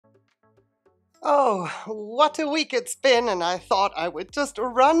Oh, what a week it's been, and I thought I would just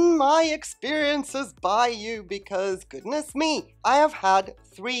run my experiences by you because, goodness me, I have had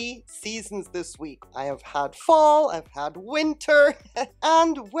 3 seasons this week. I have had fall, I've had winter,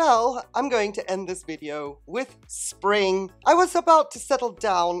 and well, I'm going to end this video with spring. I was about to settle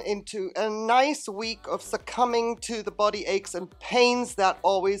down into a nice week of succumbing to the body aches and pains that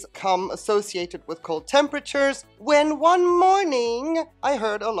always come associated with cold temperatures when one morning I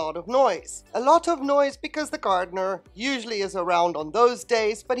heard a lot of noise. A lot of noise because the gardener usually is around on those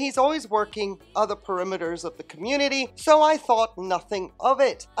days, but he's always working other perimeters of the community, so I thought nothing of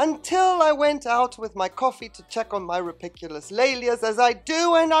it. Until I went out with my coffee to check on my Ridiculous Lalias as I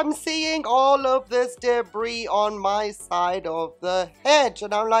do, and I'm seeing all of this debris on my side of the hedge,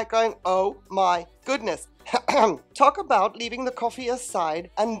 and I'm like going, oh my goodness. Talk about leaving the coffee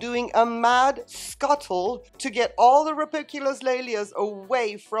aside and doing a mad scuttle to get all the Ridiculous Lalias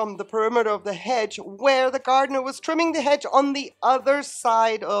away from the perimeter of the hedge where the gardener was trimming the hedge on the other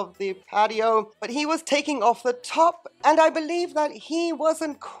side of the patio, but he was taking off the top, and I believe that he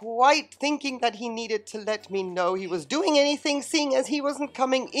wasn't quite thinking that he needed to let me know he was doing anything, seeing as he wasn't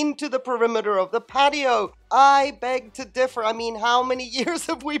coming into the perimeter of the patio. I beg to differ. I mean, how many years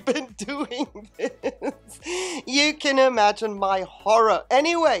have we been doing this? You can imagine my horror.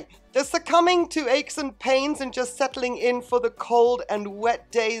 Anyway, the succumbing to aches and pains and just settling in for the cold and wet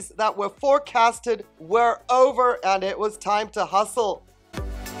days that were forecasted were over, and it was time to hustle.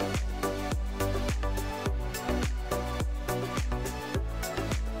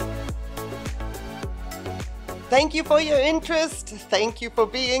 Thank you for your interest. Thank you for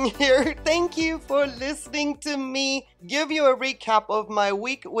being here. Thank you for listening to me give you a recap of my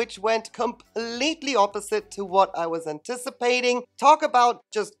week, which went completely opposite to what I was anticipating. Talk about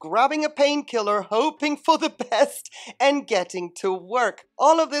just grabbing a painkiller, hoping for the best, and getting to work.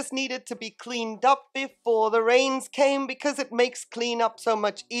 All of this needed to be cleaned up before the rains came because it makes cleanup so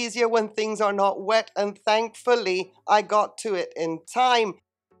much easier when things are not wet, and thankfully I got to it in time.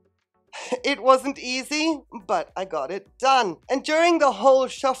 It wasn't easy, but I got it done. And during the whole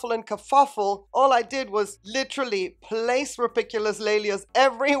shuffle and kerfuffle, all I did was literally place Ridiculous Lalias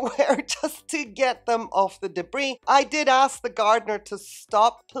everywhere just to get them off the debris. I did ask the gardener to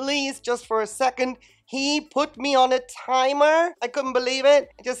stop, please, just for a second. He put me on a timer. I couldn't believe it.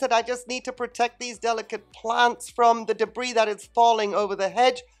 I just said, I just need to protect these delicate plants from the debris that is falling over the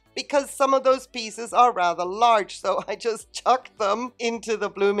hedge, because some of those pieces are rather large, so I just chucked them into the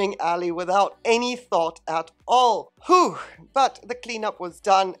blooming alley without any thought at all. Whew! But the cleanup was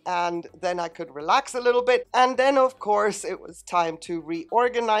done, and then I could relax a little bit, and then of course it was time to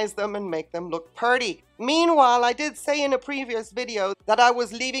reorganize them and make them look pretty. Meanwhile, I did say in a previous video that I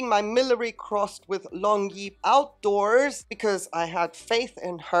was leaving my Millery crossed with Longyeep outdoors because I had faith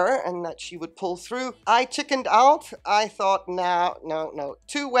in her and that she would pull through. I chickened out. I thought, no,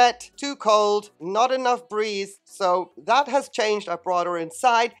 too wet, too cold, not enough breeze. So that has changed. I brought her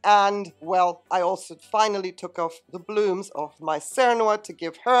inside, and well, I also finally took off the blooms of my Cernoa to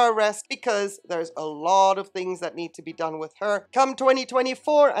give her a rest because there's a lot of things that need to be done with her come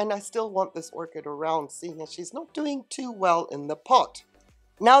 2024, and I still want this orchid around, seeing as she's not doing too well in the pot.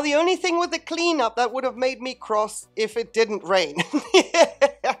 Now, the only thing with the cleanup that would have made me cross if it didn't rain.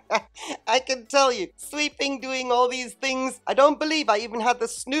 I can tell you, sweeping, doing all these things. I don't believe I even had the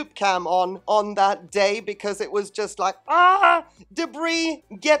snoop cam on that day because it was just like, debris,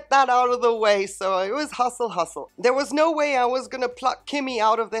 get that out of the way. So it was hustle. There was no way I was going to pluck Kimmy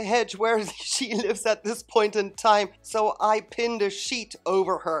out of the hedge where she lives at this point in time. So I pinned a sheet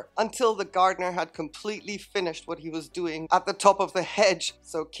over her until the gardener had completely finished what he was doing at the top of the hedge.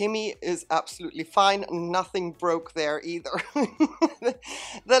 So Kimmy is absolutely fine. Nothing broke there either.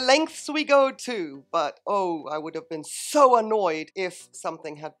 The lengths we go to, but oh, I would have been so annoyed if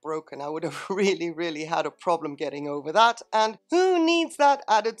something had broken. I would have really had a problem getting over that. And who needs that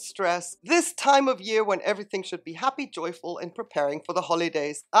added stress this time of year when everything should be happy, joyful, and preparing for the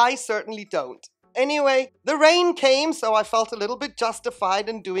holidays? I certainly don't. Anyway, the rain came, so I felt a little bit justified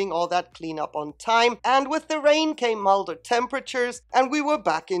in doing all that cleanup on time. And with the rain came milder temperatures, and we were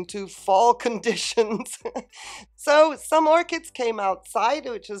back into fall conditions. So some orchids came outside,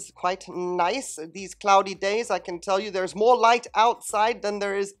 which is quite nice. These cloudy days, I can tell you there's more light outside than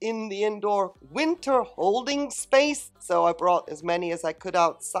there is in the indoor winter holding space. So I brought as many as I could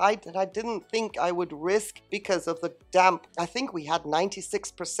outside that I didn't think I would risk because of the damp. I think we had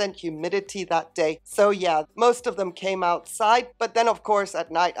 96% humidity that day. day. So yeah, most of them came outside, but then of course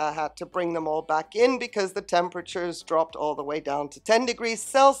at night I had to bring them all back in because the temperatures dropped all the way down to 10 degrees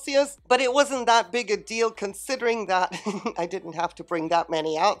Celsius. But it wasn't that big a deal considering that I didn't have to bring that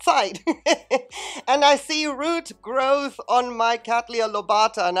many outside. And I see root growth on my Cattleya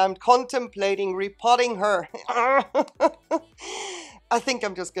lobata and I'm contemplating repotting her. I think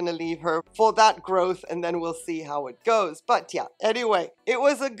I'm just going to leave her for that growth and then we'll see how it goes. But yeah, anyway, it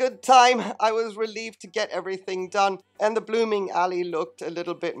was a good time. I was relieved to get everything done and the blooming alley looked a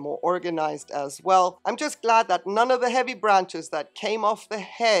little bit more organized as well. I'm just glad that none of the heavy branches that came off the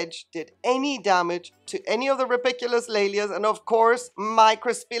hedge did any damage to any of the Ridiculous Lalias. And of course, my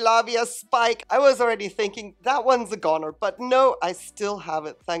Crispillavia spike. I was already thinking that one's a goner, but no, I still have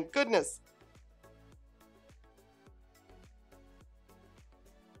it, thank goodness.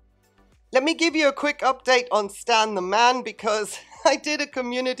 Let me give you a quick update on Stan the Man because I did a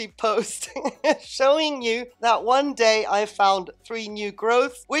community post showing you that one day I found 3 new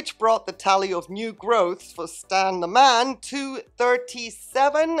growths, which brought the tally of new growths for Stan the Man to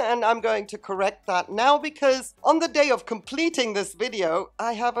 37. And I'm going to correct that now because on the day of completing this video,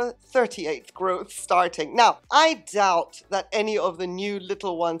 I have a 38th growth starting. Now, I doubt that any of the new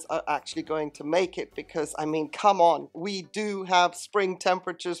little ones are actually going to make it because, I mean, come on, we do have spring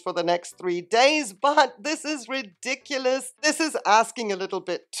temperatures for the next 3 days, but this is ridiculous. This is asking a little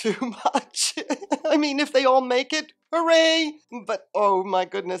bit too much. I mean, if they all make it, hooray! But oh my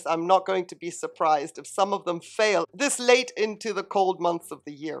goodness, I'm not going to be surprised if some of them fail this late into the cold months of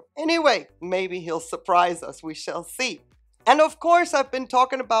the year. Anyway, maybe he'll surprise us, we shall see. And of course, I've been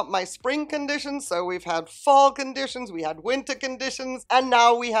talking about my spring conditions. So we've had fall conditions, we had winter conditions, and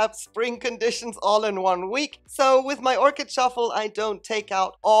now we have spring conditions all in 1 week. So with my orchid shuffle, I don't take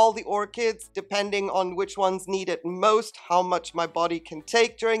out all the orchids depending on which ones need it most, how much my body can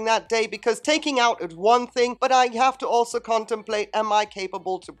take during that day, because taking out is one thing, but I have to also contemplate, am I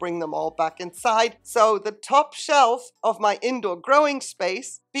capable to bring them all back inside? So the top shelf of my indoor growing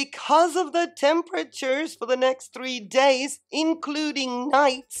space, because of the temperatures for the next 3 days, including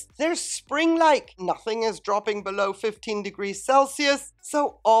nights, they're spring-like. Nothing is dropping below 15 degrees Celsius.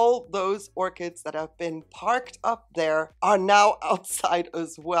 So all those orchids that have been parked up there are now outside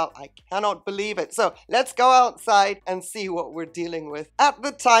as well. I cannot believe it. So let's go outside and see what we're dealing with at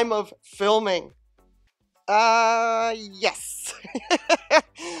the time of filming. Yes.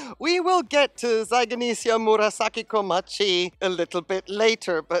 We will get to Zygonesia Murasaki Komachi a little bit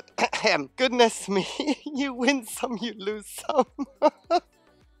later, but goodness me, you win some, you lose some.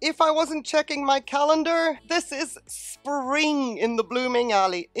 If I wasn't checking my calendar, this is spring in the blooming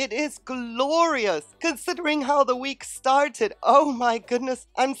alley. It is glorious, considering how the week started. Oh my goodness,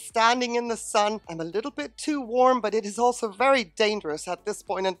 I'm standing in the sun. I'm a little bit too warm, but it is also very dangerous at this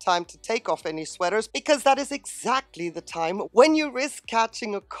point in time to take off any sweaters because that is exactly the time when you risk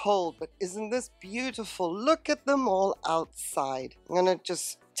catching a cold. But isn't this beautiful? Look at them all outside. I'm gonna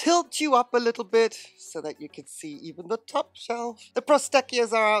just tilt you up a little bit so that you can see even the top shelf. The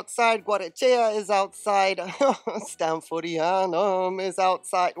Prostechias are outside, Guarechea is outside, Stanfordianum is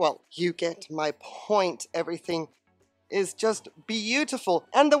outside. Well, you get my point. Everything is just beautiful.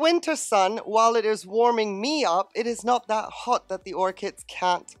 And the winter sun, while it is warming me up, it is not that hot that the orchids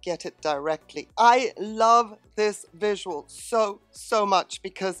can't get it directly. I love this visual so much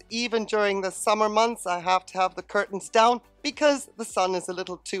because even during the summer months I have to have the curtains down because the sun is a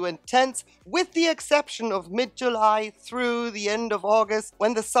little too intense, with the exception of mid-July through the end of August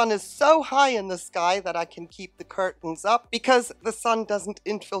when the sun is so high in the sky that I can keep the curtains up because the sun doesn't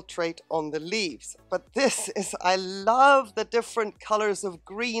infiltrate on the leaves. But this is, I love the different colors of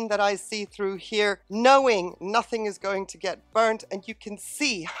green that I see through here, knowing nothing is going to get burnt, and you can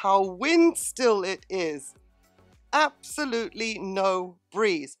see how wind still it is. Absolutely no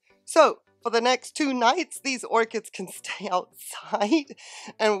breeze. So for the next 2 nights, these orchids can stay outside,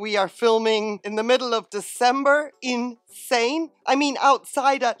 and we are filming in the middle of December. Insane. I mean,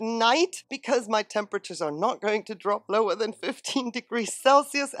 outside at night, because my temperatures are not going to drop lower than 15 degrees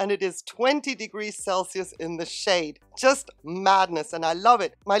Celsius, and it is 20 degrees Celsius in the shade. Just madness, and I love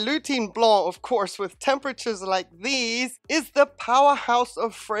it. My Lutein Blanc, of course, with temperatures like these, is the powerhouse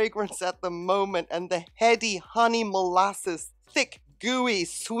of fragrance at the moment, and the heady honey molasses, thick gooey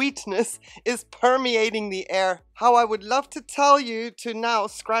sweetness is permeating the air. how I would love to tell you to now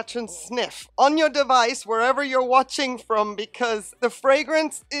scratch and sniff on your device wherever you're watching from, because the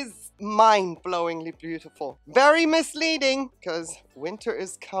fragrance is mind-blowingly beautiful. Very misleading because winter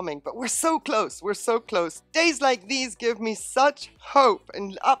is coming, but we're so close. We're so close. Days like these give me such hope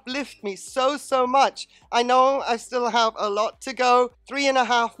and uplift me so much. I know I still have a lot to go,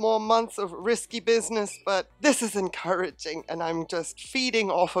 3.5 more months of risky business, but this is encouraging and I'm just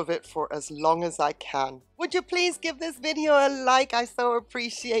feeding off of it for as long as I can. Would you please give this video a like? I so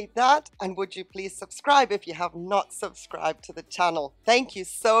appreciate that. And would you please subscribe if you have not subscribed to the channel? Thank you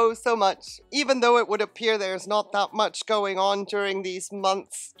so much. Even though it would appear there's not that much going on during these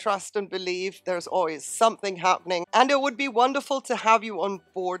months, trust and believe there's always something happening. And it would be wonderful to have you on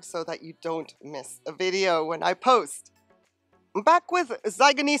board so that you don't miss a video when I post. I'm back with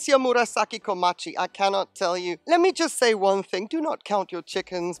Zygonesia Murasaki Komachi. I cannot tell you. Let me just say one thing. Do not count your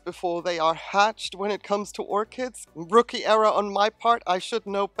chickens before they are hatched when it comes to orchids. Rookie error on my part. I should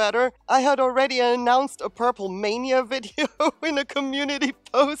know better. I had already announced a Purple Mania video in a community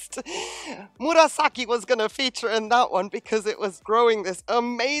post. Murasaki was going to feature in that one because it was growing this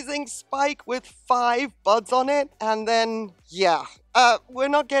amazing spike with 5 buds on it. And then, yeah. We're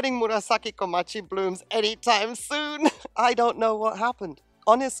not getting Murasaki Komachi blooms anytime soon. I don't know what happened.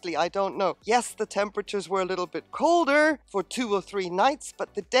 Honestly, I don't know. Yes, the temperatures were a little bit colder for 2 or 3 nights,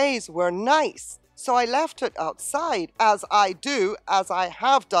 but the days were nice. So I left it outside, as I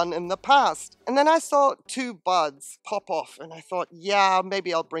have done in the past. And then I saw 2 buds pop off, and I thought, yeah,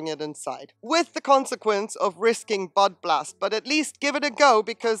 maybe I'll bring it inside. With the consequence of risking bud blast, but at least give it a go,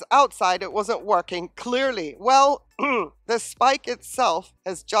 because outside it wasn't working, clearly. Well, the spike itself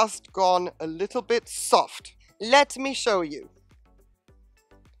has just gone a little bit soft. Let me show you.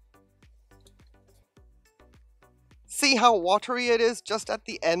 See how watery it is just at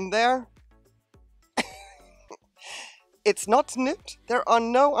the end there? It's not nipped. There are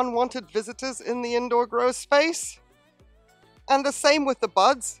no unwanted visitors in the indoor grow space. And the same with the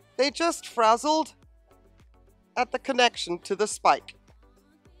buds. They just frazzled at the connection to the spike.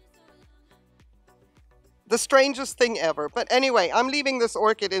 The strangest thing ever. But anyway, I'm leaving this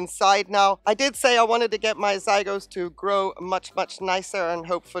orchid inside now. I did say I wanted to get my zygos to grow much nicer, and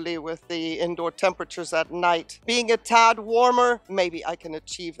hopefully with the indoor temperatures at night being a tad warmer, maybe I can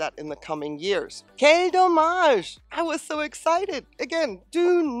achieve that in the coming years. Quel dommage! I was so excited. Again,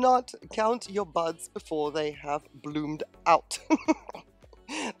 do not count your buds before they have bloomed out.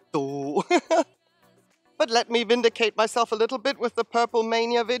 But let me vindicate myself a little bit with the Purple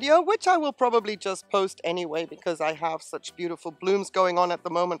Mania video, which I will probably just post anyway because I have such beautiful blooms going on at the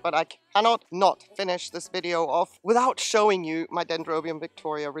moment, but I cannot not finish this video off without showing you my Dendrobium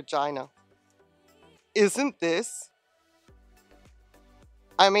Victoria Regina. Isn't this?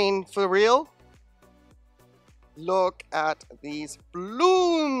 I mean, for real? Look at these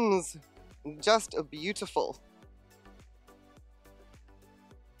blooms! Just beautiful.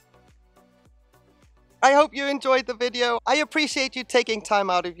 I hope you enjoyed the video. I appreciate you taking time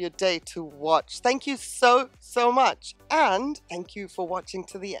out of your day to watch. Thank you so much. And thank you for watching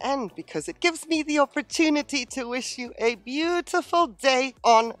to the end, because it gives me the opportunity to wish you a beautiful day,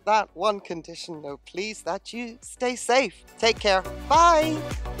 on that one condition, though, please, that you stay safe. Take care. Bye.